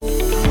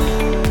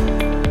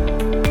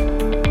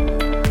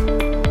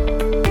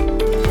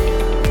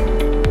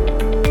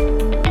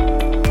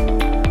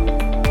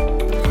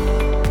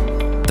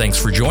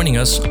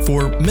joining us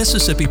for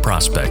Mississippi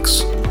Prospects,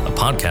 a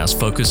podcast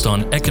focused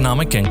on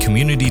economic and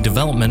community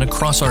development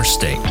across our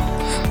state.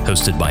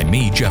 Hosted by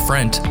me, Jeff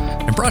Rent,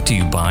 and brought to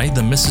you by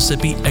the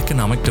Mississippi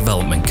Economic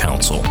Development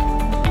Council.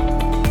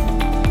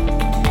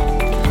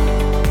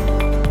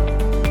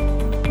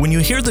 When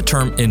you hear the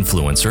term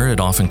influencer, it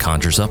often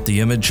conjures up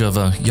the image of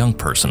a young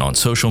person on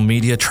social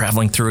media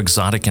traveling through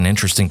exotic and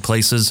interesting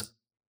places,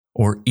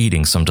 or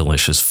eating some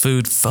delicious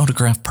food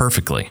photographed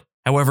perfectly.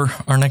 However,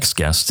 our next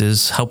guest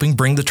is helping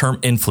bring the term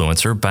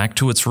influencer back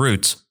to its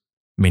roots,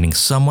 meaning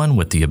someone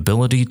with the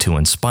ability to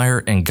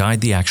inspire and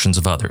guide the actions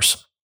of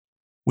others.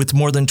 With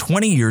more than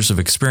 20 years of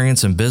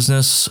experience in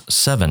business,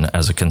 7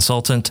 as a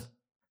consultant,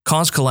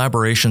 Cause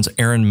Collaborations'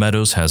 Erin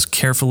Meadows has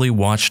carefully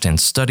watched and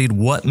studied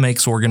what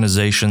makes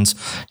organizations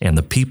and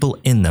the people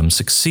in them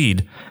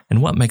succeed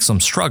and what makes them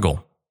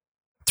struggle.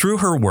 Through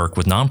her work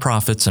with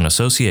nonprofits and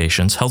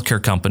associations,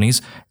 healthcare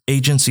companies,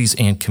 agencies,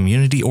 and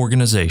community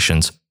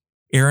organizations,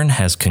 Erin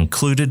has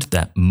concluded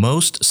that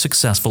most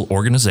successful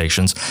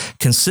organizations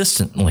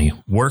consistently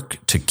work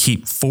to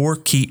keep 4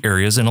 key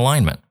areas in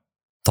alignment: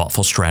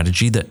 thoughtful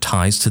strategy that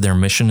ties to their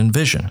mission and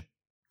vision,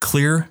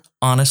 clear,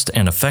 honest,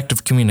 and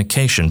effective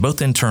communication,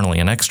 both internally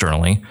and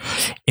externally,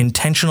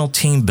 intentional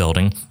team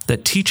building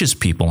that teaches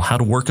people how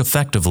to work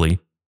effectively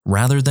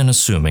rather than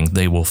assuming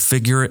they will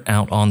figure it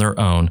out on their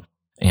own,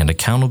 and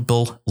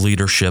accountable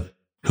leadership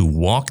who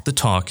walk the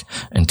talk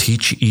and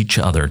teach each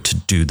other to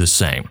do the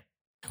same.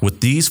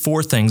 With these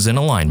 4 things in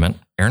alignment,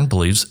 Erin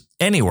believes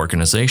any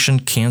organization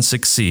can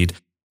succeed.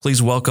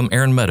 Please welcome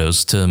Erin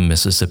Meadows to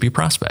Mississippi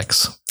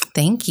Prospects.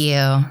 Thank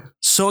you.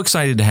 So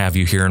excited to have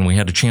you here, and we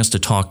had a chance to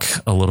talk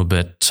a little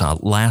bit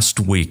last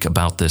week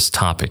about this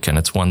topic, and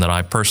it's one that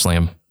I personally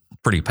am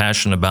pretty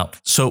passionate about.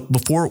 So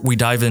before we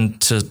dive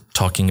into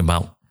talking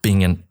about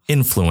being an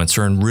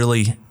influencer and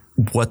really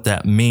what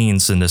that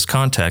means in this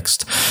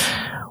context,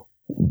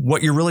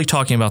 what you're really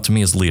talking about to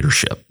me is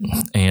leadership.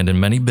 And in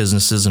many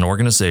businesses and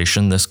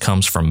organizations, this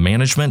comes from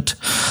management,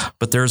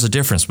 but there's a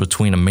difference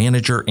between a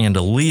manager and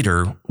a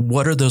leader.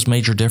 What are those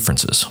major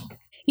differences?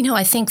 You know,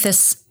 I think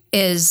this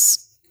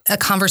is a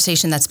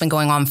conversation that's been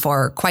going on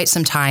for quite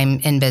some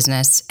time in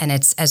business, and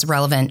it's as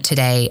relevant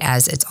today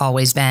as it's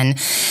always been.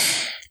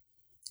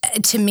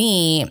 To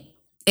me,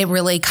 it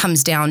really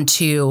comes down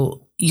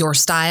to your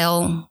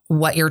style,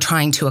 what you're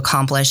trying to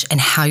accomplish,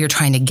 and how you're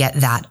trying to get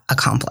that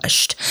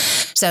accomplished.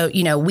 So,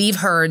 you know, we've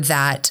heard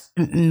that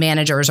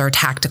managers are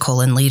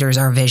tactical and leaders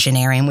are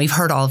visionary, and we've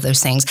heard all of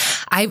those things.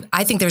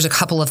 I think there's a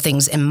couple of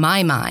things in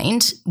my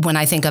mind when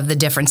I think of the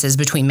differences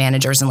between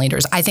managers and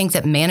leaders. I think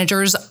that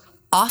managers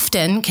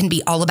often can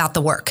be all about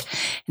the work.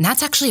 And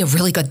that's actually a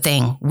really good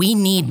thing. We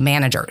need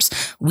managers.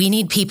 We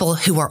need people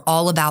who are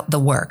all about the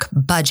work,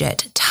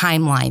 budget,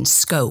 timeline,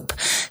 scope.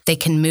 They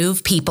can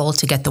move people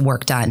to get the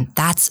work done.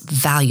 That's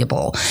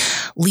valuable.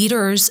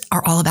 Leaders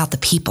are all about the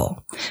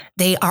people.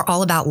 They are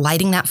all about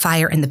lighting that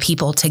fire in the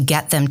people to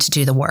get them to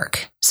do the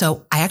work.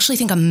 So I actually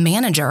think a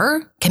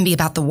manager can be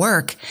about the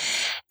work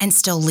and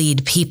still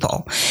lead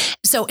people.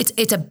 So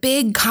it's a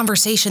big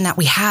conversation that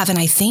we have. And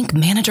I think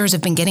managers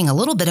have been getting a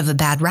little bit of a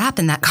bad rap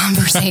in that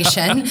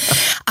conversation.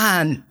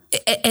 And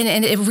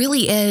it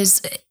really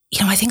is,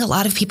 you know, I think a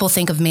lot of people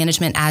think of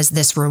management as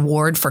this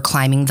reward for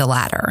climbing the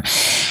ladder.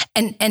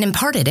 And in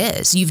part it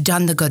is. You've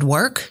done the good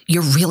work.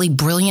 You're really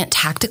brilliant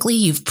tactically.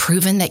 You've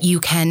proven that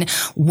you can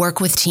work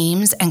with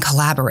teams and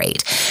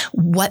collaborate.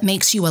 What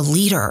makes you a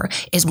leader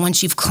is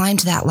once you've climbed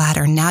that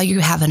ladder, now you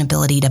have an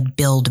ability to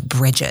build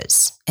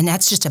bridges. And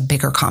that's just a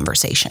bigger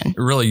conversation.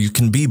 Really, you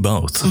can be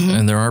both. Mm-hmm.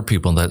 And there are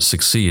people that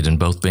succeed in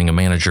both being a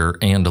manager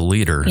and a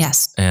leader.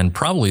 Yes. And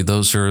probably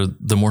those are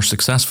the more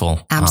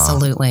successful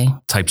absolutely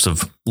types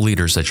of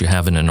leaders that you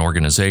have in an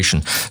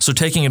organization. So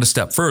taking it a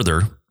step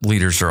further,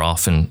 leaders are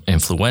often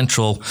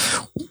influential.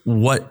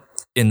 What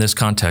in this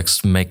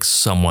context makes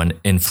someone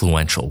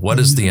influential? What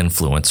is the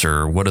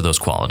influencer? What are those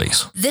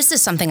qualities? This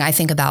is something I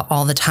think about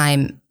all the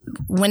time.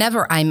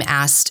 Whenever I'm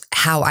asked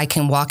how I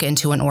can walk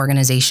into an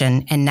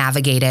organization and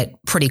navigate it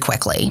pretty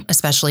quickly,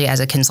 especially as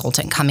a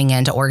consultant coming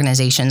into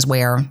organizations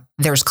where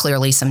there's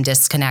clearly some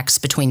disconnects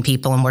between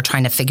people and we're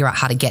trying to figure out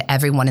how to get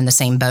everyone in the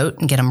same boat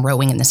and get them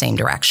rowing in the same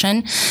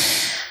direction.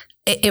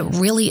 It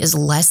really is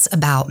less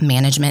about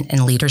management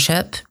and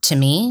leadership to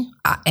me,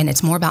 and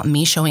it's more about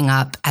me showing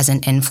up as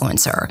an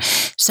influencer.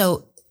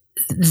 So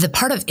the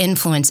part of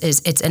influence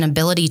is it's an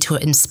ability to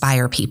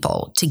inspire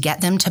people, to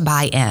get them to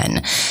buy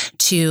in,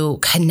 to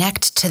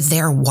connect to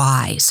their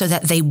why so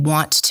that they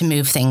want to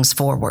move things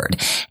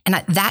forward. And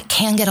that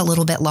can get a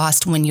little bit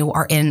lost when you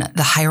are in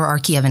the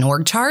hierarchy of an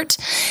org chart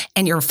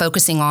and you're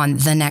focusing on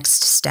the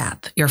next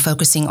step. You're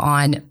focusing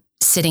on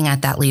sitting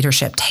at that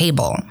leadership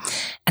table.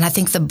 And I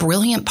think the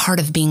brilliant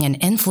part of being an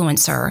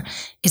influencer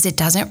is it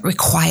doesn't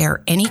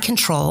require any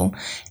control,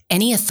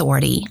 any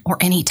authority, or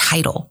any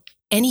title.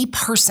 Any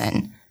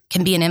person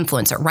can be an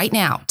influencer. Right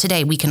now,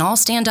 today, we can all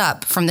stand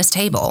up from this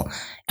table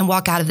and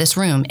walk out of this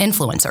room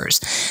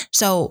influencers.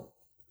 So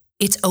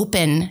it's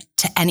open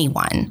to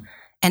anyone.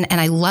 And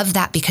I love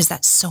that because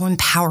that's so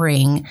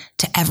empowering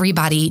to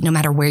everybody, no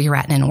matter where you're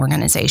at in an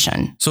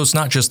organization. So it's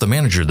not just the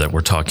manager that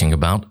we're talking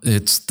about,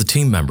 it's the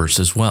team members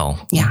as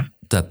well. Yeah.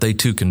 That they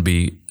too can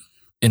be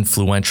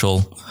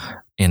influential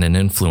and an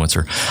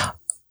influencer.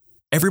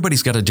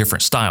 Everybody's got a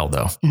different style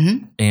though.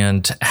 Mm-hmm.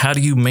 And how do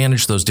you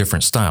manage those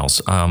different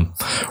styles?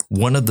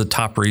 One of the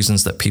top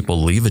reasons that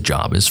people leave a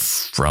job is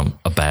from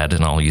a bad,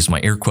 and I'll use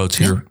my air quotes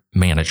here,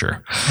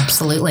 manager.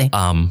 Absolutely.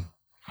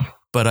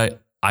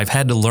 But I've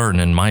had to learn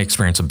in my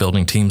experience of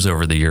building teams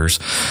over the years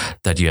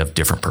that you have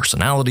different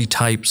personality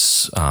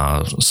types.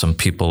 Some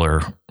people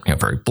are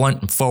very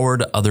blunt and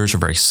forward. Others are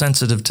very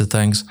sensitive to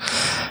things.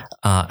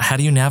 How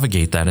do you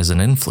navigate that as an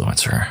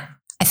influencer?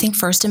 I think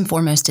first and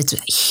foremost,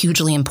 it's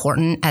hugely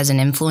important as an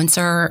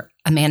influencer,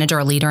 a manager,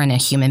 a leader, and a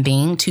human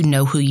being to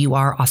know who you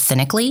are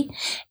authentically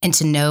and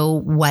to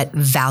know what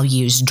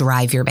values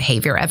drive your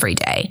behavior every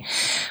day.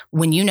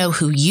 When you know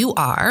who you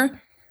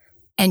are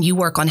and you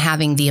work on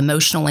having the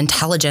emotional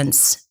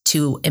intelligence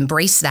to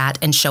embrace that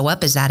and show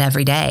up as that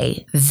every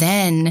day,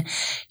 then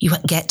you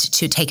get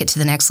to take it to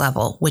the next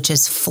level, which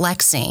is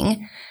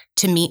flexing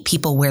to meet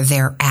people where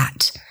they're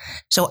at.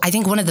 So I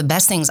think one of the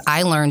best things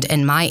I learned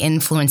in my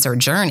influencer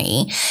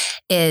journey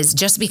is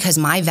just because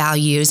my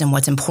values and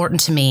what's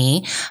important to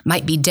me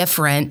might be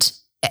different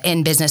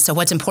in business. So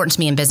what's important to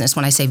me in business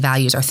when I say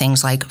values are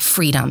things like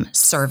freedom,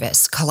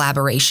 service,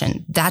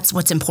 collaboration. That's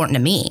what's important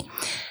to me.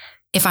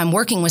 If I'm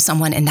working with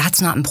someone and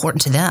that's not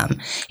important to them,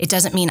 it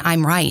doesn't mean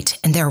I'm right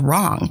and they're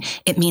wrong.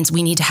 It means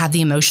we need to have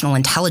the emotional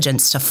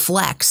intelligence to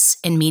flex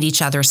and meet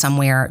each other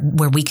somewhere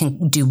where we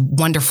can do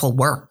wonderful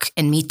work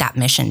and meet that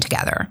mission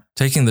together.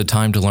 Taking the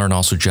time to learn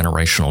also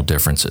generational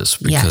differences,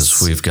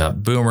 because we've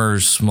got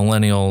boomers,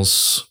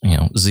 millennials,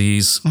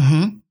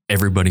 Zs,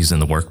 everybody's in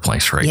the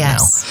workplace right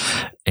now.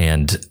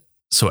 And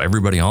so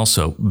everybody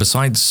also,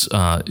 besides,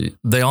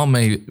 they all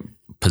may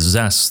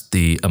possess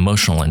the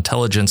emotional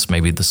intelligence,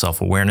 maybe the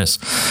self-awareness,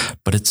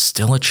 but it's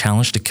still a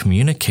challenge to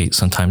communicate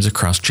sometimes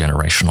across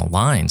generational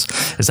lines.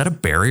 Is that a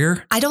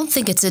barrier? I don't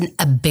think it's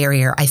a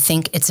barrier. I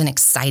think it's an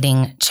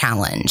exciting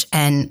challenge.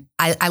 And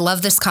I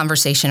love this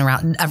conversation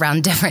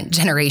around different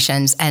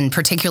generations, and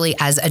particularly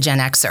as a Gen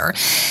Xer.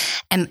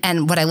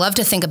 And what I love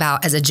to think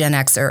about as a Gen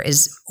Xer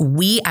is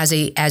we as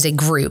a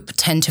group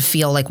tend to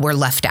feel like we're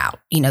left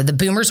out. The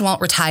boomers won't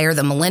retire.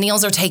 The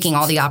millennials are taking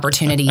all the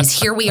opportunities.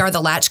 Here we are,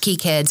 the latchkey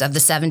kids of the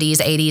 70s,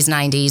 80s,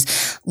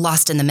 90s,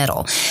 lost in the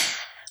middle.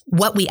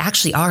 What we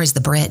actually are is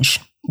the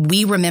bridge.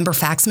 We remember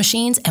fax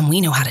machines and we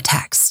know how to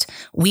text.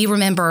 We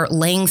remember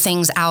laying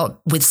things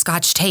out with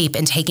Scotch tape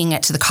and taking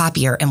it to the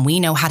copier, and we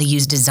know how to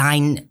use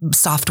design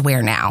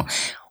software now.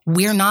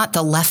 We're not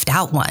the left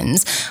out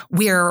ones.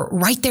 We're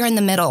right there in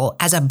the middle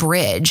as a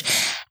bridge.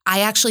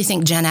 I actually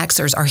think Gen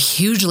Xers are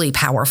hugely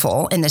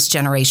powerful in this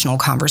generational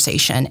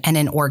conversation and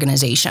in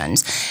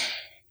organizations.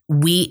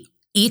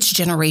 Each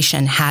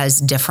generation has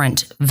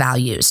different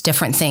values,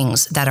 different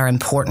things that are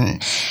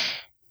important.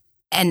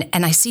 And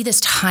I see this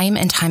time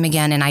and time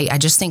again, and I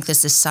just think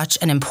this is such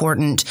an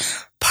important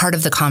part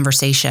of the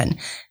conversation.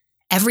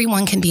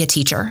 Everyone can be a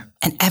teacher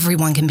and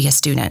everyone can be a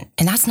student.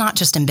 And that's not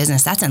just in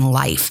business, that's in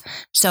life.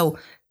 So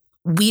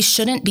we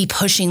shouldn't be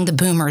pushing the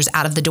boomers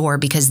out of the door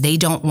because they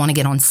don't want to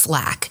get on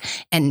Slack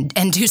and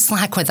do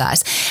Slack with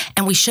us.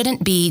 And we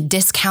shouldn't be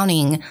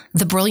discounting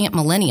the brilliant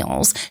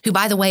millennials who,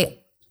 by the way,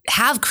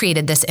 have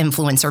created this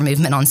influencer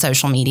movement on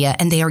social media,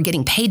 and they are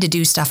getting paid to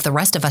do stuff the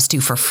rest of us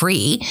do for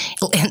free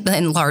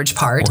in large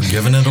part. Or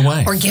giving it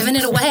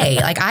away.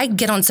 Like I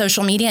get on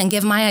social media and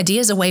give my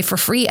ideas away for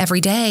free every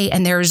day.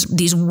 And there's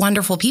these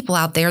wonderful people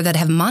out there that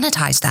have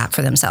monetized that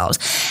for themselves.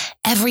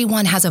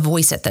 Everyone has a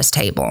voice at this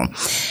table.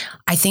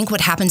 I think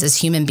what happens as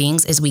human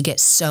beings is we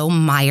get so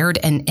mired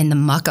in the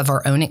muck of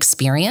our own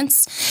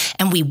experience,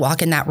 and we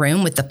walk in that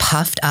room with the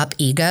puffed up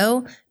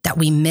ego that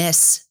we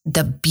miss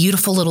the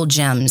beautiful little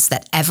gems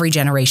that every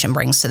generation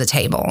brings to the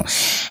table.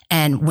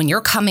 And when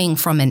you're coming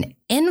from an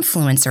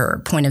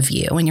influencer point of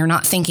view and you're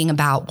not thinking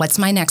about what's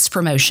my next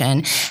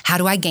promotion, how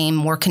do I gain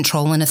more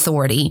control and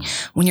authority,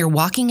 when you're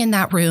walking in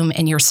that room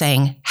and you're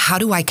saying, how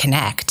do I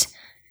connect?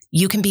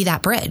 You can be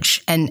that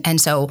bridge.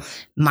 And so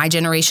my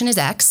generation is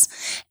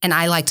X, and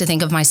I like to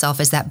think of myself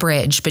as that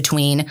bridge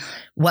between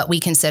what we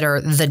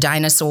consider the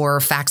dinosaur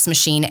fax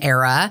machine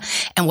era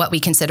and what we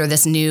consider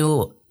this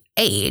new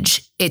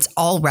age. It's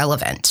all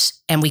relevant,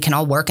 and we can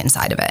all work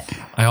inside of it.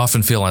 I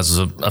often feel as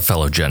a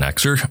fellow Gen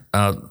Xer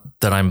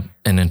that I'm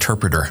an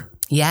interpreter.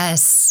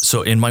 Yes.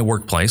 So in my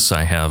workplace,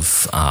 I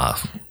have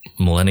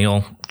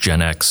millennial,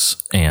 Gen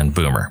X, and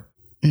boomer.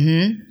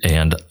 Mm-hmm.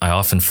 And I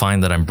often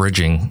find that I'm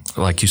bridging,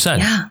 like you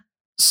said,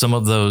 some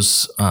of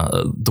those,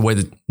 the way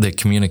that they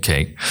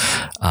communicate,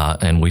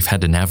 and we've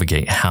had to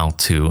navigate how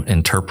to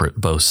interpret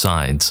both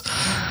sides.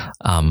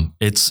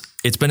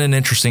 It's been an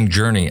interesting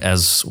journey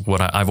as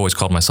what I've always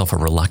called myself a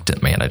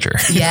reluctant manager.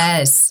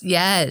 Yes,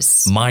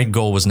 yes. My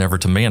goal was never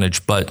to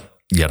manage, but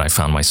yet I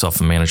found myself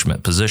in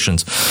management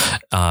positions.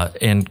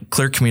 And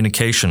clear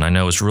communication, I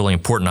know, is really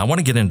important. I want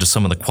to get into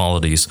some of the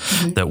qualities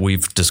that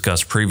we've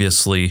discussed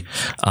previously,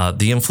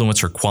 the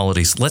influencer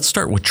qualities. Let's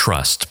start with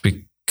trust,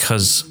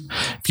 because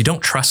if you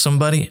don't trust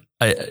somebody,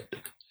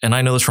 and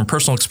I know this from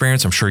personal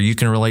experience, I'm sure you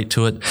can relate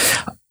to it.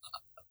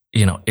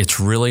 It's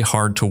really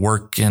hard to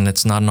work, and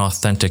it's not an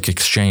authentic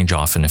exchange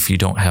often if you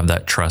don't have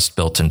that trust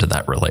built into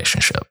that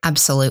relationship.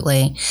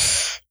 Absolutely.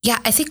 Yeah,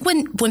 I think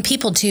when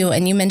people do,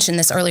 and you mentioned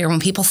this earlier, when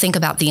people think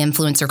about the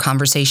influencer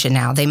conversation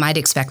now, they might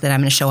expect that I'm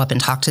going to show up and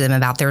talk to them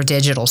about their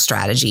digital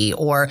strategy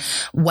or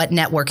what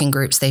networking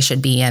groups they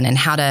should be in and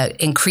how to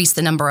increase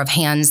the number of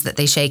hands that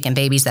they shake and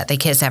babies that they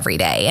kiss every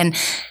day. And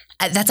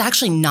that's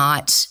actually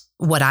not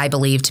what I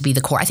believe to be the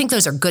core. I think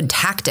those are good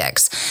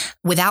tactics.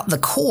 Without the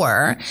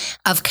core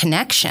of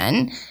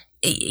connection,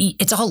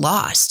 it's all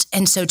lost.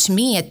 And so to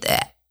me,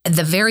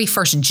 the very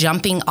first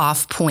jumping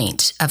off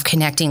point of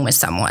connecting with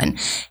someone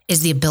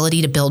is the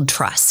ability to build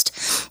trust.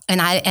 And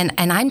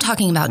I'm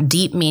talking about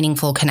deep,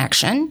 meaningful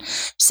connection.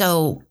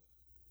 So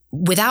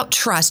without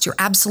trust, you're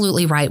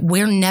absolutely right.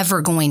 We're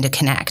never going to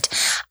connect.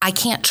 I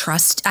can't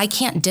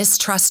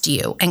distrust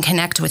you and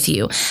connect with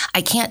you.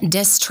 I can't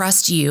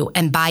distrust you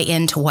and buy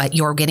into what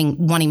you're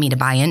wanting me to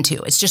buy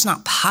into. It's just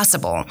not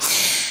possible.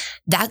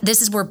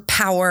 This is where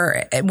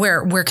power,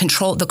 where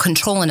the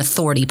control and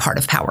authority part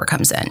of power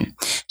comes in.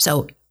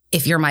 So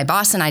if you're my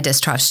boss and I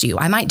distrust you,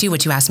 I might do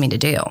what you ask me to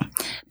do,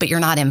 but you're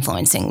not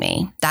influencing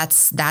me.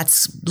 That's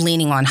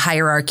leaning on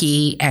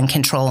hierarchy and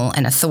control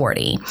and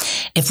authority.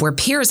 If we're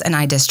peers and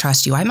I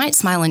distrust you, I might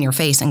smile in your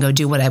face and go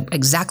do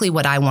exactly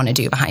what I want to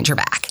do behind your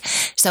back.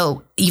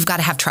 So you've got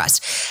to have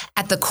trust.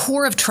 At the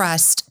core of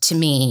trust, to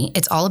me,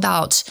 it's all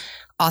about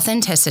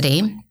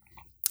authenticity.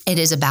 It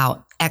is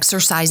about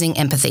exercising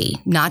empathy,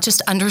 not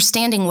just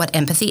understanding what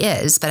empathy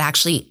is, but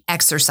actually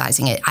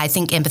exercising it. I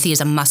think empathy is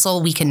a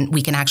muscle we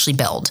can actually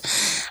build.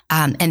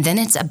 And then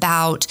it's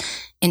about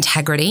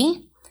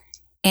integrity,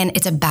 and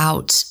it's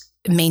about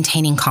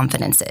maintaining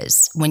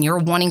confidences. When you're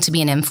wanting to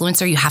be an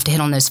influencer, you have to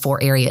hit on those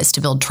 4 areas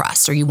to build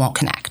trust, or you won't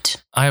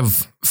connect.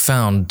 I've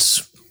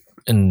found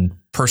in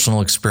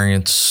personal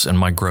experience and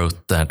my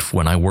growth that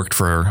when I worked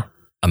for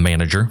a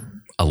manager,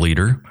 a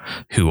leader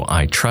who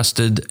I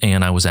trusted,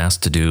 and I was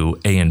asked to do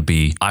A and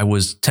B, I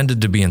was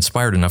tended to be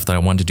inspired enough that I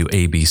wanted to do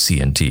A, B, C,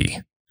 and D.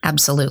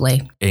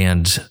 Absolutely.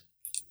 And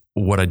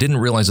what I didn't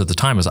realize at the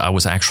time is I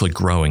was actually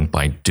growing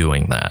by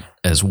doing that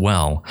as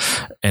well.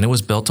 And it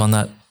was built on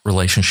that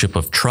relationship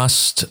of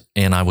trust,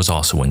 and I was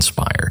also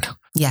inspired.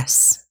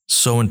 Yes.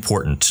 So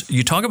important.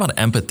 You talk about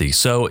empathy.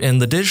 So in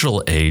the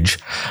digital age,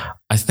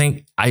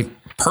 I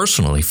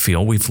personally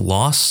feel we've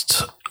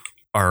lost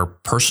our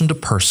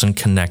person-to-person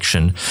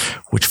connection,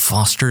 which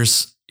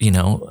fosters, an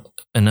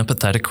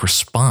empathetic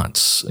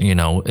response.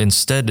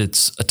 Instead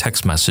it's a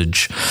text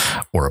message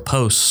or a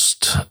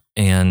post,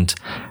 and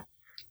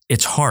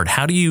it's hard.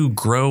 How do you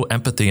grow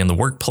empathy in the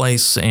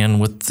workplace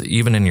and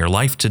even in your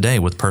life today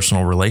with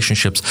personal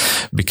relationships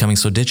becoming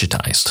so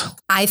digitized?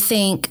 I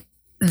think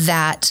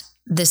that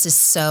this is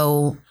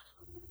so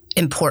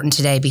important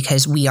today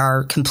because we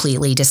are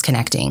completely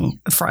disconnecting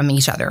from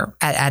each other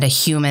at a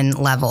human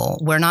level.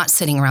 We're not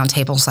sitting around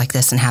tables like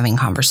this and having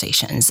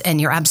conversations. And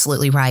you're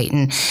absolutely right.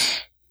 And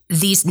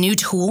these new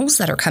tools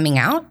that are coming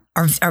out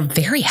are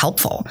very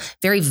helpful,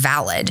 very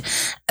valid.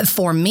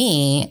 For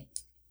me,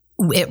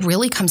 it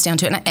really comes down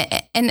to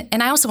it.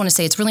 And I also want to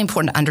say it's really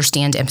important to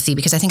understand empathy,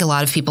 because I think a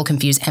lot of people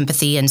confuse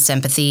empathy and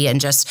sympathy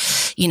and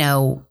just,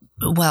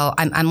 well,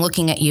 I'm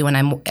looking at you and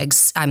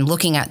I'm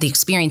looking at the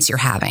experience you're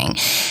having.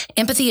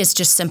 Empathy is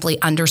just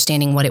simply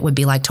understanding what it would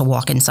be like to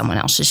walk in someone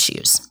else's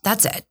shoes.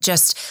 That's it.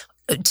 Just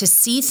to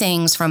see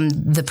things from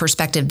the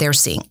perspective they're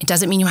seeing. It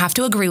doesn't mean you have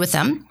to agree with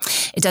them.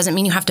 It doesn't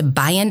mean you have to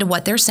buy into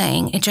what they're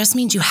saying. It just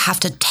means you have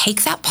to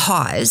take that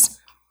pause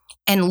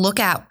and look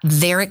at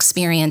their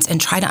experience and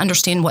try to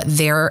understand what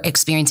they're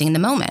experiencing in the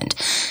moment.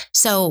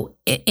 So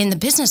in the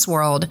business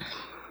world,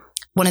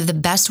 one of the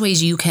best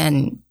ways you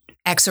can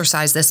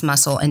exercise this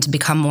muscle and to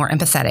become more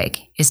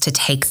empathetic is to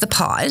take the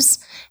pause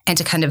and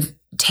to kind of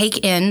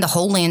take in the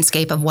whole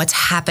landscape of what's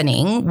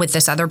happening with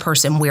this other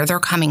person, where they're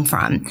coming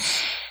from,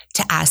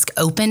 to ask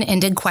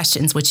open-ended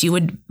questions, which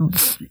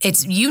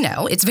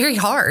it's very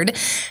hard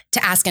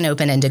to ask an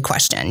open-ended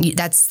question.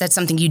 That's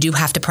something you do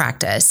have to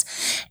practice.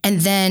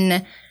 And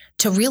then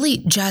to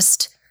really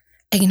just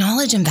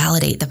acknowledge and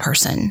validate the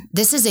person.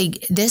 This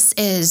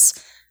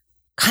is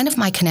kind of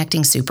my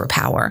connecting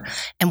superpower.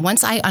 And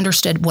once I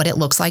understood what it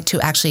looks like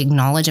to actually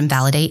acknowledge and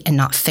validate and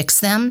not fix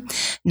them,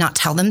 not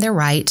tell them they're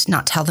right,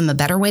 not tell them a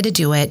better way to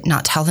do it,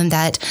 not tell them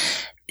that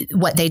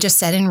what they just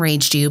said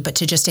enraged you, but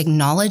to just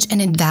acknowledge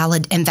and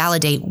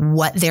validate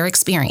what they're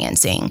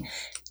experiencing,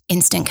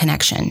 instant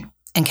connection.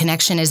 And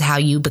connection is how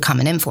you become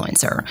an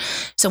influencer.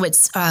 So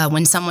it's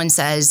when someone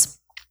says,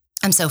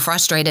 I'm so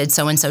frustrated,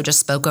 so-and-so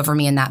just spoke over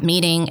me in that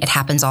meeting. It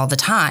happens all the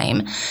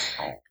time.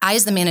 I,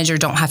 as the manager,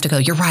 don't have to go,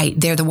 you're right,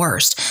 they're the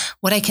worst.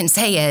 What I can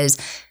say is,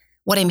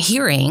 what I'm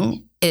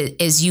hearing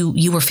is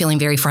you were feeling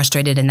very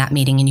frustrated in that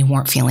meeting and you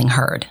weren't feeling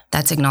heard.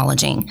 That's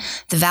acknowledging.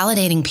 The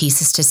validating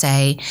piece is to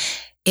say,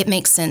 it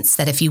makes sense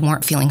that if you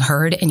weren't feeling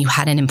heard and you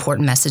had an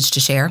important message to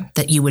share,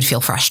 that you would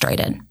feel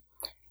frustrated.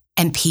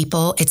 And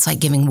people, it's like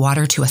giving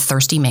water to a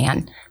thirsty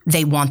man.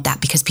 They want that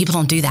because people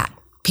don't do that.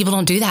 People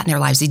don't do that in their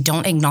lives. They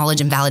don't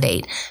acknowledge and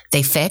validate.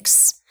 They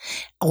fix,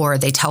 or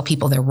they tell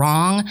people they're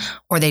wrong,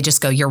 or they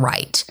just go, you're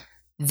right.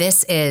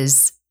 This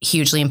is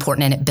hugely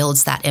important, and it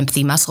builds that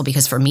empathy muscle,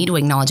 because for me to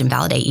acknowledge and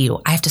validate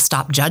you, I have to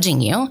stop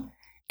judging you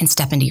and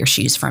step into your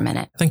shoes for a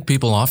minute. I think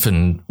people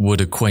often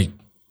would equate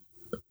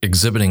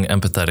exhibiting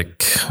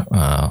empathetic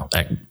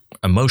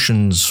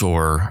emotions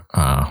or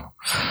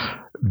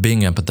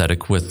being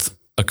empathetic with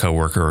a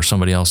coworker or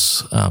somebody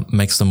else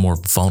makes them more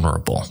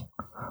vulnerable.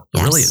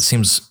 Yes. Really, it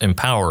seems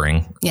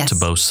empowering to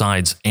both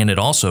sides. And it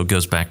also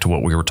goes back to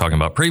what we were talking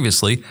about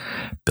previously,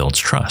 builds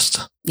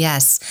trust.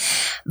 Yes.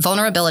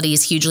 Vulnerability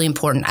is hugely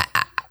important.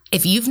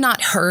 If you've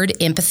not heard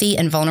empathy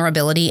and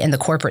vulnerability in the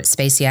corporate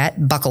space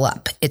yet, buckle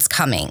up. It's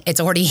coming.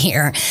 It's already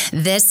here.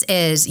 This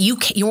is, you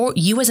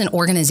as an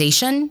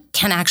organization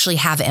can actually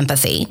have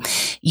empathy.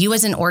 You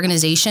as an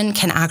organization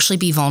can actually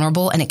be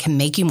vulnerable, and it can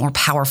make you more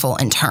powerful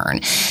in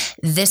turn.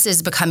 This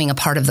is becoming a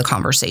part of the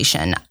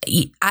conversation.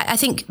 I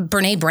think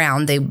Brené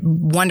Brown, the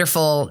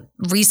wonderful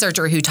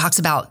researcher who talks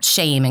about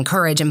shame and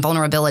courage and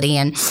vulnerability,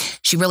 and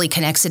she really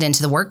connects it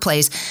into the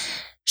workplace.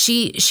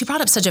 She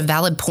brought up such a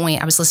valid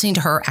point. I was listening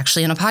to her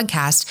actually on a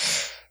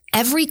podcast.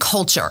 Every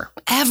culture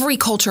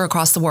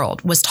across the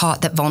world was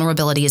taught that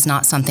vulnerability is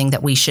not something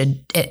that we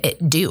should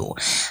do.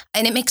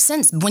 And it makes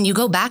sense. When you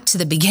go back to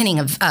the beginning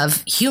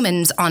of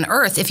humans on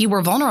Earth, if you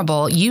were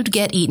vulnerable, you'd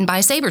get eaten by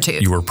a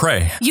saber-tooth. You were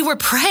prey. You were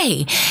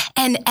prey.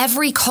 And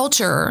every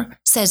culture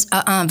says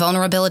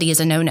vulnerability is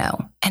a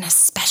no-no. And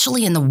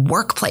especially in the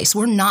workplace,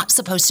 we're not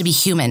supposed to be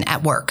human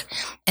at work.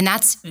 And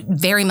that's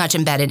very much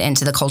embedded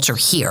into the culture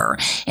here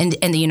in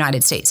the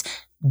United States.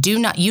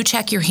 You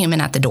check your human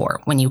at the door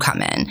when you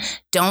come in.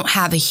 Don't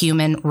have a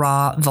human,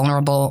 raw,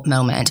 vulnerable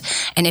moment.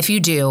 And if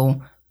you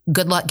do,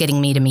 good luck getting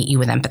me to meet you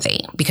with empathy,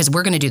 because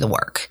we're going to do the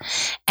work.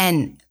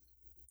 And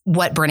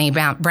what Brené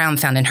Brown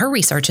found in her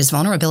research is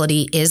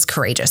vulnerability is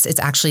courageous. It's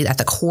actually at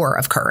the core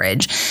of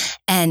courage.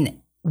 And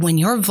when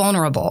you're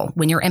vulnerable,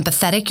 when you're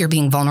empathetic, you're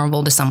being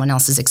vulnerable to someone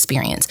else's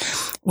experience.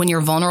 When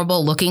you're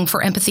vulnerable, looking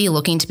for empathy,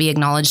 looking to be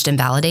acknowledged and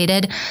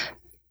validated,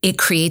 it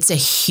creates a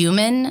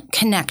human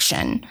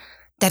connection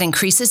that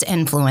increases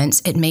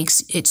influence.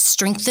 It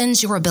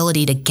strengthens your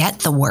ability to get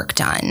the work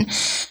done.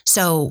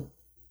 So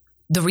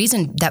the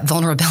reason that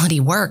vulnerability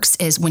works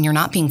is when you're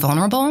not being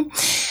vulnerable,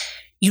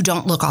 you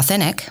don't look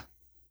authentic.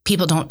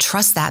 People don't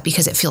trust that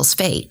because it feels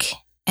fake.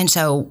 And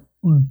so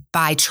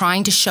by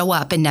trying to show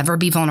up and never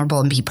be vulnerable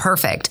and be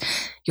perfect,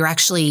 you're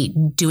actually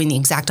doing the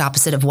exact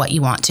opposite of what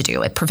you want to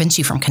do. It prevents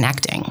you from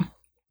connecting.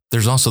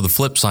 There's also the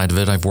flip side of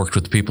it. I've worked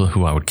with people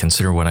who I would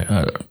consider what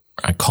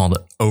I call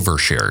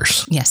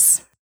oversharers.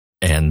 Yes.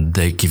 And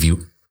they give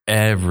you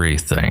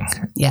everything.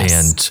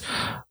 Yes.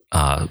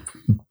 And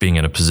being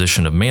in a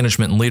position of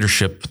management and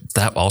leadership,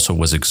 that also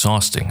was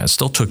exhausting. I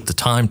still took the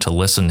time to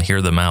listen,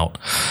 hear them out,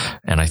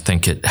 and I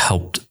think it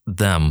helped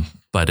them.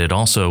 But it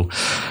also,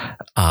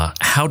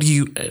 how do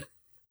you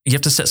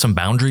have to set some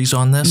boundaries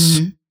on this?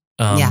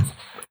 Mm-hmm.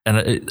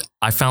 And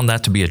I found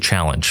that to be a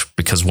challenge,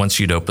 because once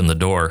you'd open the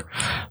door,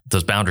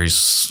 those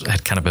boundaries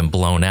had kind of been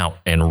blown out,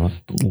 and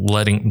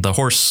letting the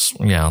horse,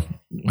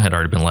 had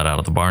already been let out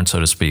of the barn, so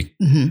to speak.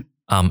 Mm-hmm.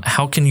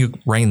 How can you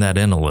rein that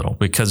in a little?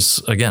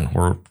 Because again,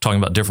 we're talking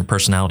about different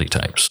personality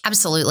types.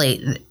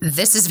 Absolutely.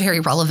 This is very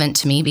relevant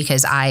to me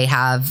because I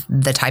have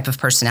the type of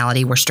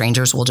personality where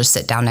strangers will just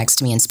sit down next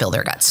to me and spill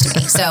their guts to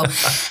me. So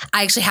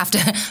I actually have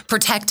to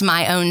protect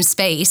my own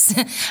space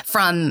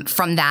from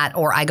that,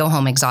 or I go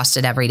home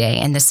exhausted every day.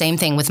 And the same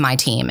thing with my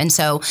team. And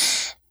so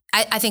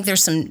I think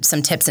there's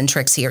some tips and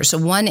tricks here. So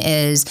one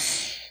is,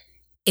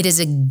 it is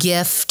a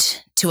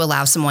gift to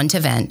allow someone to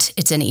vent.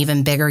 It's an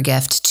even bigger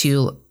gift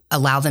to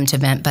allow them to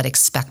vent, but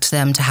expect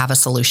them to have a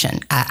solution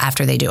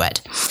after they do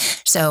it.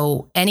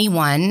 So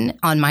anyone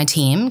on my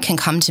team can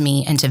come to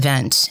me and to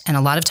vent. And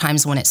a lot of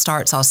times when it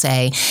starts, I'll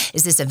say,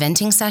 is this a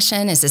venting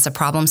session? Is this a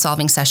problem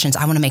solving session?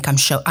 I want to make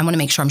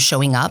sure I'm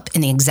showing up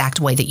in the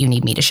exact way that you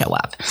need me to show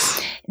up.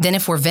 Then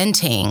if we're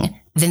venting,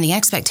 then the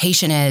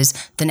expectation is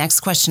the next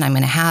question I'm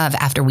going to have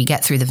after we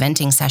get through the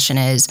venting session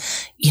is,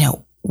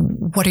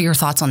 what are your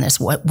thoughts on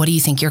this? What do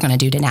you think you're going to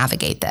do to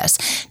navigate this?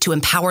 To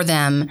empower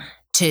them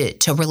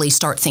to really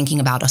start thinking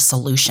about a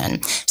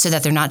solution, so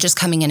that they're not just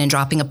coming in and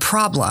dropping a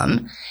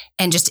problem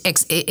and just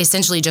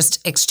essentially just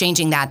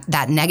exchanging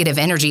that negative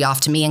energy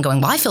off to me and going,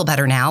 well, I feel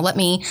better now. Let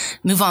me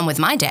move on with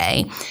my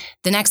day.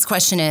 The next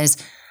question is,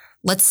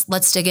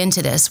 let's dig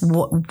into this.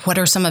 What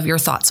are some of your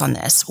thoughts on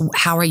this?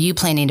 How are you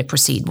planning to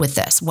proceed with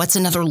this? What's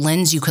another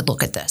lens you could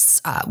look at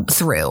this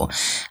through?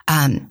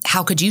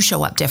 How could you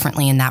show up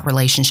differently in that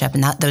relationship?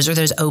 And those are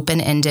those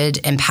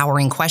open-ended,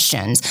 empowering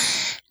questions,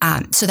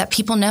 so that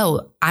people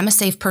know I'm a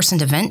safe person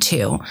to vent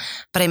to,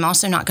 but I'm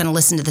also not going to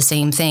listen to the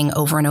same thing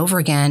over and over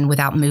again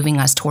without moving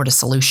us toward a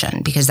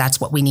solution, because that's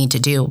what we need to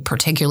do,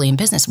 particularly in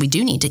business. We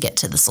do need to get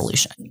to the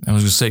solution. I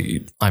was going to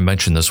say, I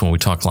mentioned this when we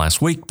talked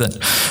last week,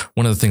 that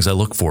one of the things I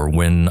look for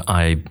when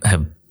I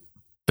have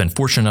been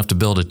fortunate enough to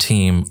build a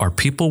team are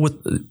people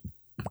with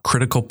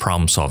critical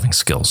problem solving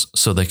skills.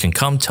 So they can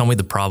come tell me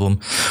the problem,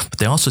 but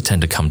they also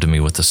tend to come to me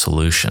with a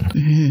solution.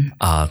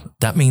 Mm-hmm.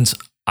 That means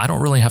I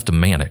don't really have to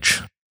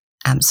manage.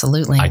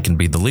 Absolutely. I can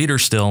be the leader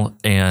still.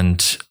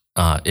 And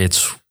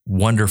it's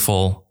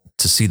wonderful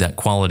to see that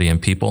quality in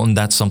people. And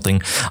that's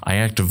something I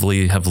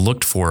actively have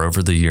looked for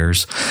over the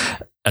years,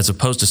 as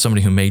opposed to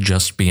somebody who may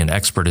just be an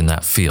expert in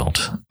that field.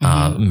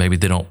 Mm-hmm. Maybe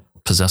they don't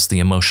possess the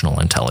emotional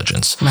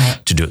intelligence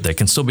to do it. They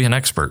can still be an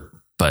expert.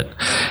 But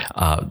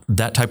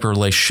that type of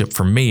relationship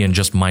for me and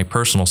just my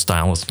personal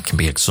style can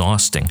be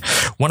exhausting.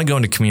 I want to go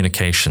into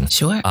communication.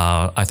 Sure.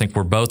 I think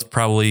we're both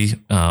probably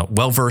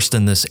well-versed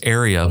in this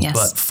area, yes.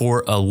 But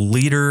for a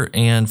leader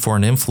and for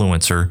an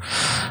influencer,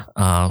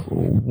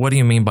 what do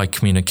you mean by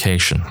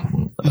communication?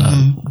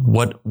 Mm-hmm.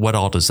 What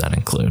all does that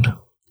include?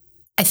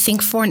 I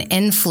think for an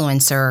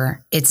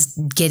influencer, it's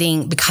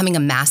becoming a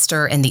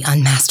master in the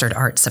unmastered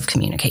arts of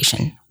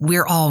communication.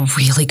 We're all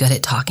really good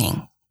at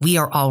talking. We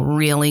are all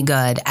really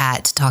good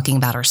at talking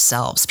about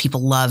ourselves.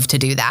 People love to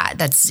do that.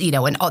 That's,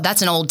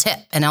 that's an old tip,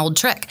 an old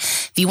trick.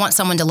 If you want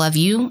someone to love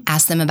you,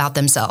 ask them about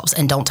themselves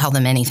and don't tell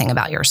them anything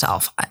about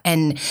yourself.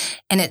 And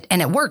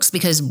it works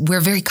because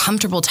we're very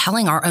comfortable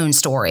telling our own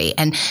story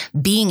and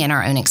being in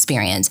our own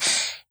experience.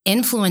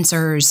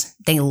 Influencers,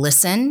 they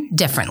listen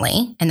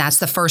differently. And that's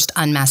the first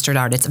unmastered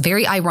art. It's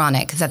very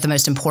ironic that the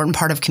most important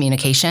part of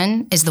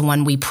communication is the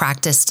one we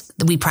practice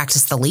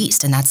the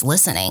least, and that's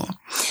listening.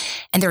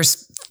 And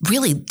there's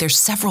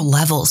several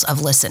levels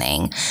of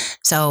listening.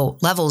 So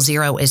level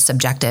 0 is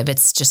subjective.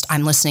 It's just,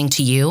 I'm listening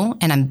to you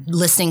and I'm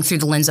listening through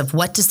the lens of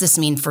what does this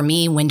mean for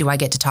me? When do I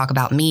get to talk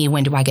about me?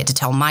 When do I get to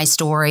tell my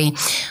story?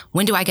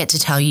 When do I get to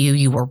tell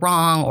you were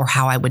wrong or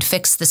how I would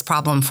fix this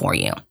problem for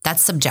you?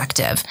 That's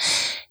subjective.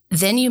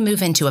 Then you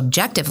move into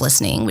objective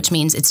listening, which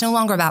means it's no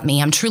longer about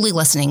me. I'm truly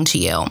listening to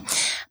you,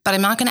 but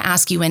I'm not going to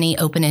ask you any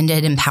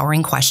open-ended,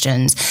 empowering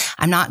questions.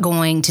 I'm not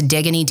going to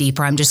dig any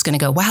deeper. I'm just going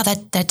to go, wow,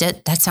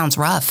 that sounds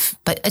rough,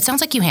 but it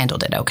sounds like you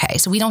handled it okay.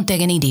 So we don't dig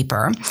any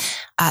deeper.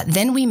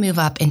 Then we move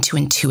up into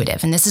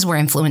intuitive, and this is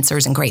where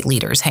influencers and great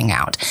leaders hang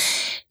out.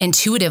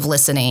 Intuitive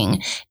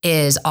listening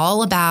is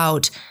all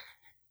about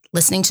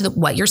listening to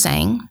what you're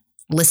saying,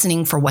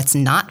 listening for what's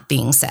not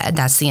being said.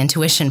 That's the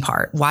intuition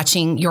part.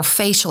 Watching your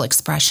facial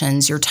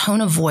expressions, your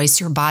tone of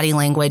voice, your body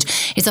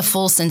language. It's a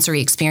full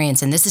sensory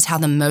experience. And this is how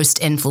the most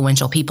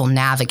influential people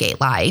navigate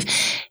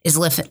life, is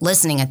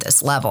listening at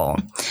this level.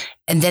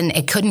 And then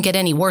it couldn't get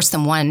any worse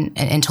than 1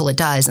 until it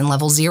does. And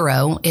level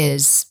 0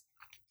 is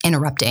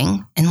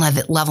interrupting. And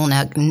level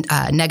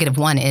negative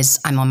 1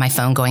 is I'm on my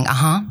phone going,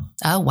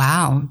 oh,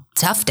 wow,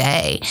 tough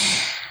day.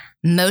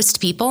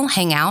 Most people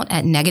hang out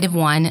at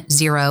 -1,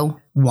 0,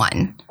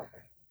 1.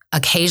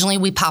 Occasionally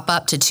we pop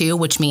up to 2,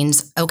 which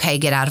means, okay,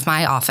 get out of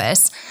my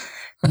office.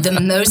 The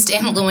most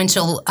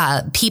influential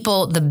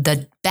people,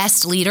 the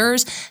best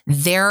leaders,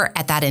 they're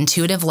at that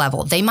intuitive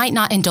level. They might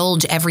not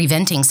indulge every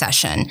venting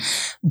session,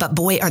 but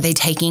boy, are they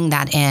taking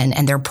that in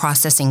and they're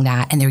processing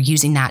that and they're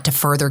using that to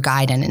further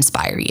guide and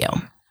inspire you.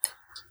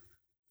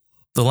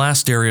 The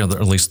last area, or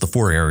at least the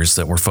 4 areas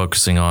that we're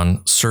focusing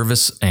on,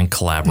 service and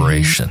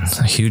collaboration.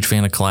 Mm-hmm. A huge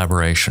fan of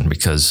collaboration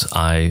because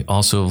I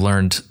also have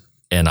learned,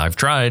 and I've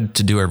tried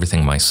to do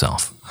everything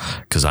myself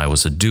because I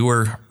was a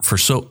doer for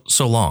so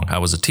long. I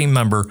was a team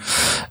member,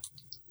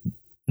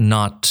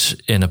 not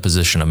in a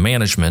position of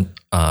management.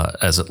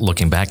 As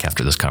looking back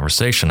after this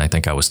conversation, I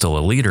think I was still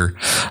a leader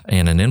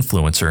and an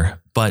influencer,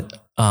 but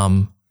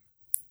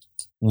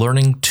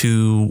learning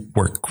to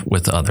work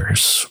with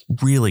others,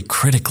 really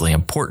critically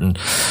important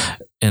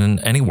in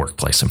any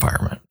workplace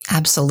environment.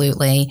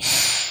 Absolutely.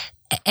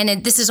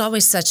 And this is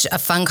always such a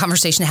fun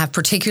conversation to have,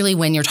 particularly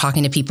when you're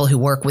talking to people who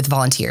work with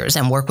volunteers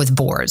and work with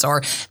boards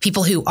or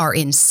people who are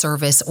in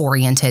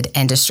service-oriented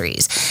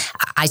industries.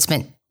 I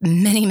spent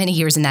many, many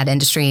years in that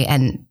industry,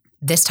 and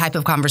this type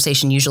of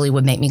conversation usually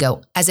would make me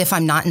go, as if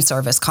I'm not in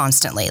service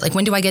constantly. Like,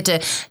 when do I get to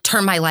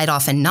turn my light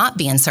off and not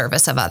be in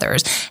service of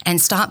others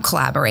and stop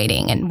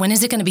collaborating? And when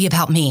is it going to be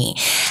about me?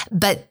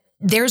 But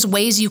there's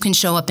ways you can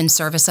show up in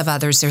service of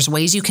others. There's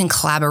ways you can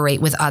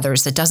collaborate with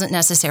others. That doesn't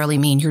necessarily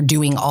mean you're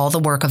doing all the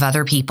work of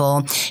other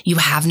people. You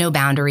have no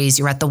boundaries.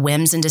 You're at the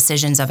whims and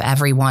decisions of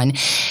everyone.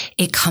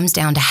 It comes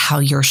down to how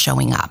you're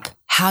showing up.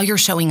 How you're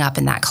showing up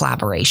in that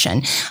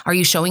collaboration. Are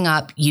you showing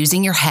up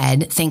using your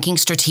head, thinking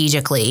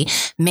strategically,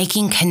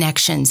 making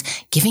connections,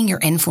 giving your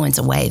influence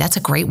away? That's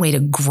a great way to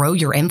grow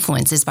your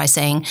influence, is by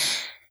saying,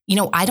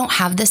 I don't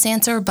have this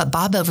answer, but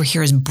Bob over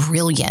here is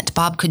brilliant.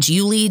 Bob, could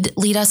you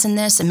lead us in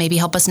this and maybe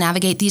help us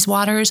navigate these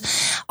waters?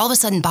 All of a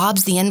sudden,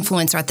 Bob's the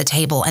influencer at the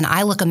table, and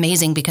I look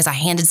amazing because I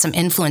handed some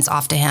influence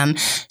off to him.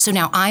 So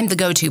now I'm the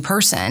go-to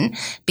person,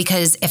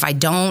 because if I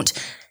don't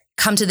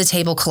come to the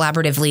table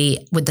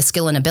collaboratively with the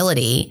skill and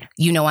ability,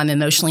 I'm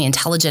emotionally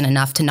intelligent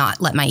enough to not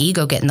let my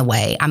ego get in the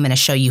way. I'm going to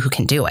show you who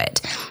can do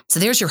it. So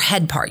there's your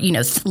head part,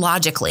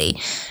 logically,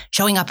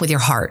 showing up with your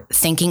heart,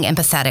 thinking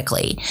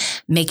empathetically,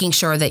 making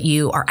sure that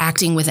you are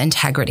acting with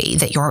integrity,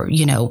 that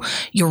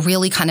you're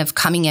really kind of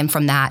coming in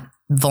from that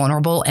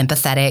vulnerable,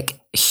 empathetic,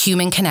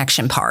 human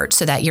connection part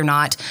so that you're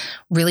not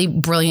really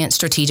brilliant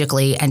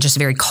strategically and just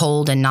very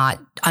cold and not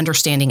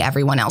understanding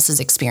everyone else's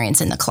experience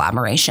in the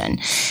collaboration.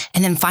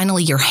 And then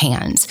finally, your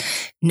hands.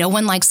 No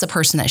one likes the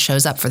person that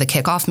shows up for the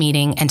kickoff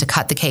meeting and to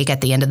cut the cake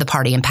at the end of the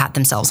party and pat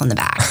themselves on the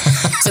back.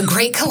 So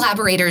great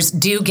collaborators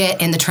do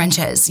get in the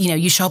trenches.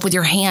 You show up with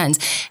your hands,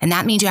 and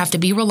that means you have to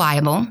be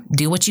reliable,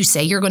 do what you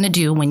say you're going to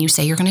do when you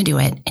say you're going to do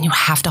it, and you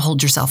have to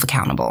hold yourself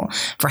accountable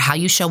for how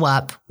you show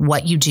up,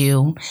 what you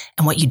do,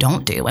 and what you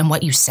don't do, and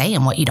what you say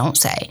and what you don't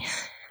say.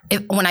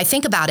 When I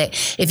think about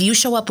it, if you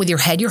show up with your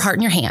head, your heart,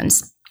 and your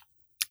hands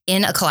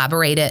in a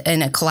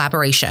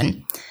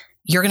collaboration,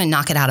 you're going to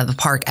knock it out of the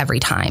park every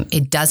time.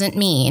 It doesn't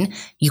mean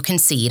you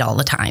concede all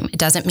the time. It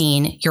doesn't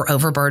mean you're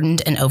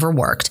overburdened and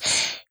overworked.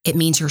 It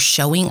means you're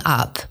showing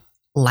up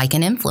like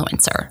an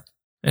influencer.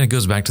 And it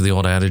goes back to the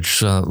old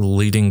adage,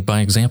 leading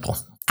by example.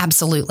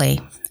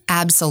 Absolutely.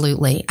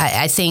 Absolutely.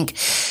 I think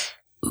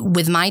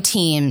with my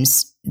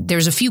teams,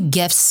 there's a few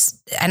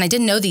gifts, and I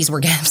didn't know these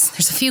were gifts.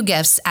 There's a few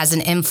gifts as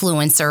an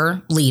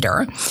influencer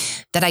leader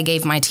that I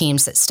gave my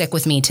teams that stick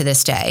with me to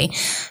this day.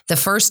 The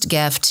first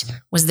gift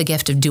was the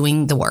gift of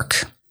doing the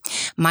work.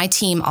 My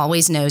team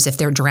always knows if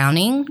they're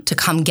drowning to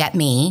come get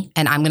me,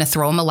 and I'm going to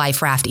throw them a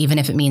life raft, even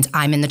if it means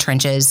I'm in the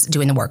trenches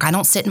doing the work. I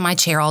don't sit in my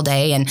chair all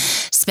day and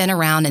spin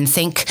around and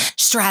think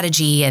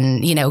strategy.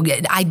 And,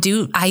 I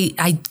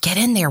get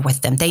in there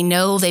with them. They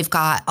know they've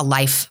got a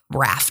life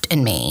raft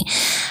in me.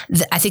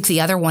 I think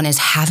the other one is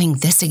having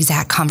this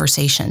exact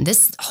conversation.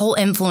 This whole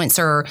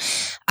influencer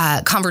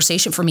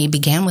conversation for me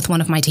began with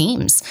one of my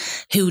teams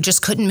who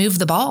just couldn't move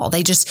the ball.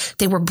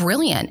 They were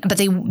brilliant,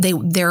 but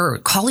their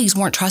colleagues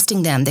weren't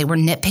trusting them. They were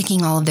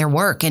nitpicking all of their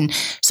work. And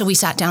so we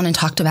sat down and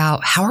talked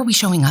about how are we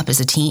showing up as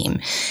a team?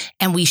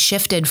 And we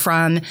shifted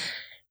from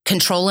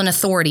control and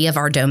authority of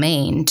our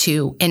domain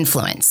to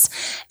influence.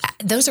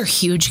 Those are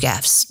huge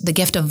gifts. The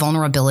gift of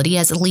vulnerability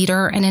as a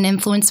leader and an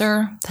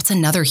influencer, that's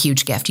another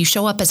huge gift. You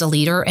show up as a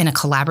leader in a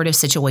collaborative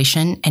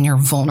situation and you're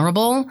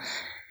vulnerable,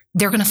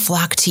 they're going to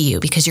flock to you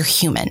because you're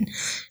human.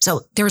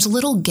 So there's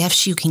little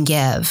gifts you can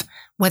give,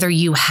 whether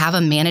you have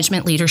a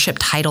management leadership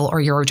title or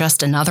you're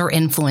just another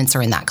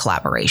influencer in that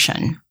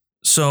collaboration.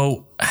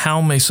 So how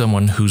may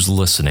someone who's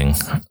listening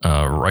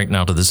right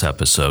now to this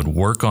episode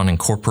work on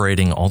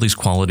incorporating all these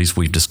qualities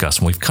we've discussed?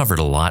 And we've covered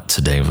a lot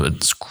today.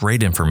 It's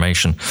great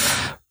information.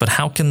 But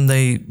how can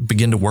they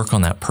begin to work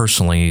on that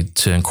personally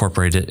to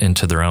incorporate it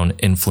into their own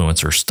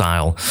influencer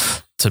style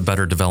to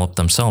better develop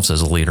themselves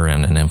as a leader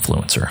and an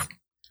influencer?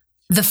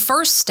 The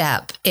first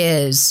step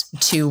is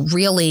to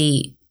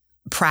really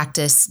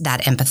practice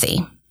that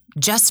empathy.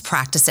 Just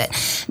practice it.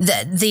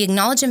 The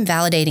acknowledge and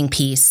validating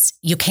piece,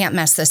 you can't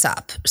mess this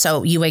up.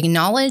 So you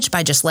acknowledge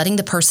by just letting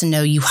the person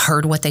know you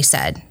heard what they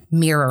said.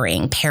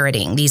 Mirroring,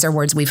 parroting, these are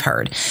words we've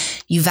heard.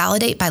 You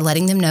validate by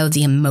letting them know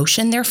the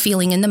emotion they're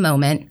feeling in the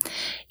moment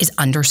is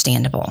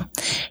understandable.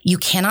 You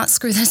cannot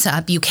screw this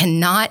up. You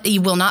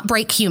will not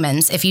break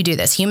humans if you do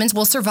this. Humans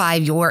will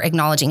survive your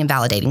acknowledging and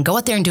validating. Go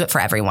out there and do it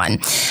for everyone.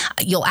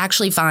 You'll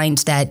actually find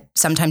that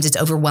sometimes it's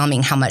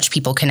overwhelming how much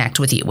people connect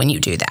with you when you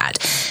do that.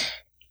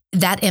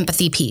 That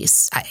empathy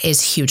piece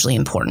is hugely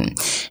important.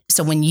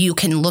 So when you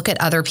can look at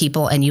other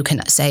people and you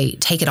can say,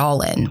 take it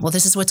all in. Well,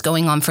 this is what's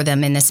going on for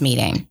them in this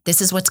meeting.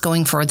 This is what's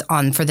going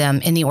on for them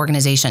in the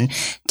organization.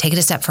 Take it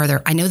a step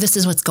further. I know this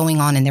is what's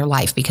going on in their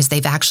life because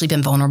they've actually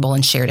been vulnerable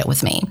and shared it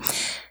with me.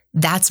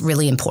 That's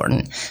really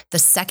important. The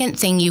second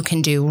thing you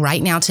can do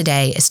right now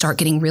today is start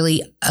getting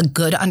really a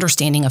good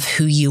understanding of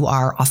who you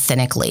are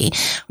authentically.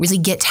 Really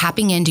get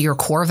tapping into your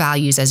core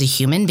values as a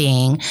human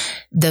being.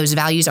 Those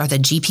values are the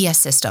GPS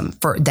system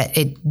that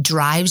it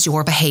drives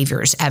your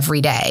behaviors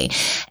every day.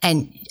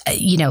 And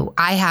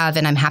I have,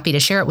 and I'm happy to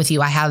share it with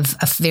you, I have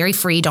a very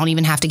free, don't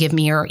even have to give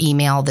me your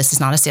email. This is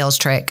not a sales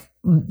trick.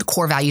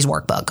 Core values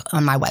workbook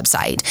on my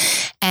website.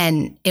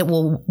 And it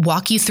will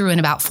walk you through in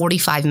about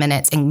 45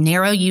 minutes and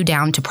narrow you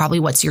down to probably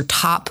what's your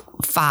top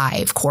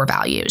 5 core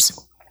values.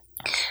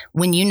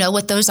 When you know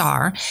what those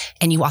are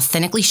and you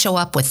authentically show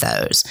up with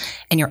those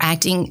and you're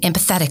acting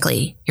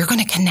empathetically, you're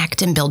going to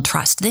connect and build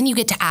trust. Then you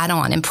get to add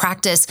on and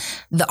practice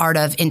the art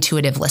of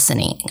intuitive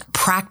listening,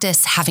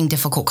 practice having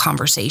difficult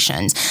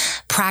conversations,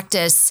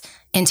 practice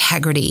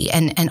integrity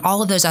and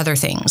all of those other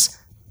things.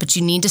 But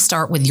you need to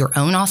start with your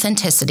own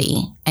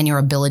authenticity and your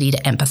ability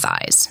to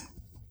empathize.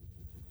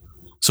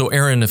 So,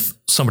 Erin, if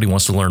somebody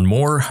wants to learn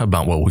more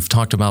about what we've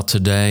talked about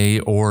today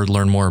or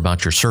learn more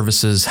about your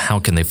services, how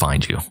can they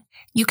find you?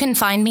 You can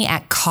find me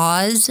at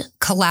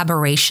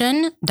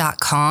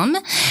causecollaboration.com.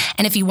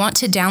 And if you want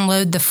to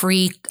download the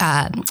free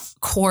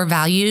core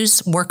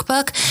values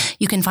workbook,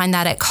 you can find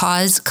that at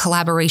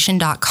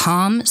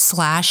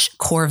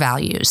causecollaboration.com/core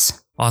values.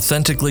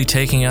 Authentically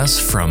taking us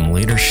from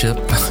leadership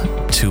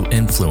to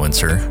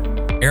influencer,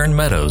 Erin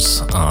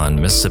Meadows on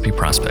Mississippi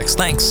Prospects.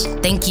 Thanks.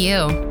 Thank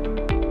you.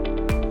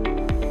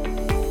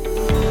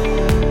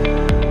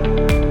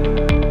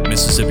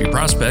 Mississippi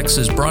Prospects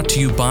is brought to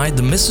you by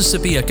the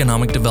Mississippi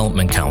Economic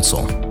Development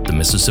Council, the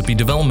Mississippi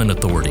Development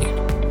Authority,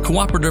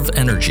 Cooperative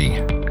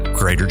Energy,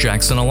 Greater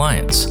Jackson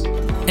Alliance,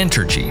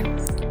 Entergy,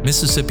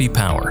 Mississippi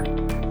Power,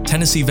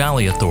 Tennessee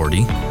Valley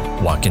Authority,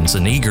 Watkins &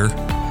 Eager,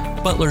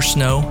 Butler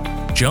Snow,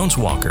 Jones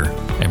Walker,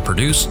 and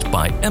produced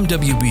by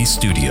MWB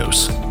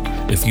Studios.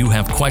 If you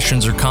have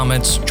questions or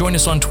comments, join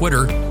us on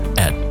Twitter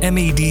at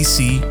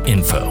MEDC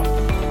Info.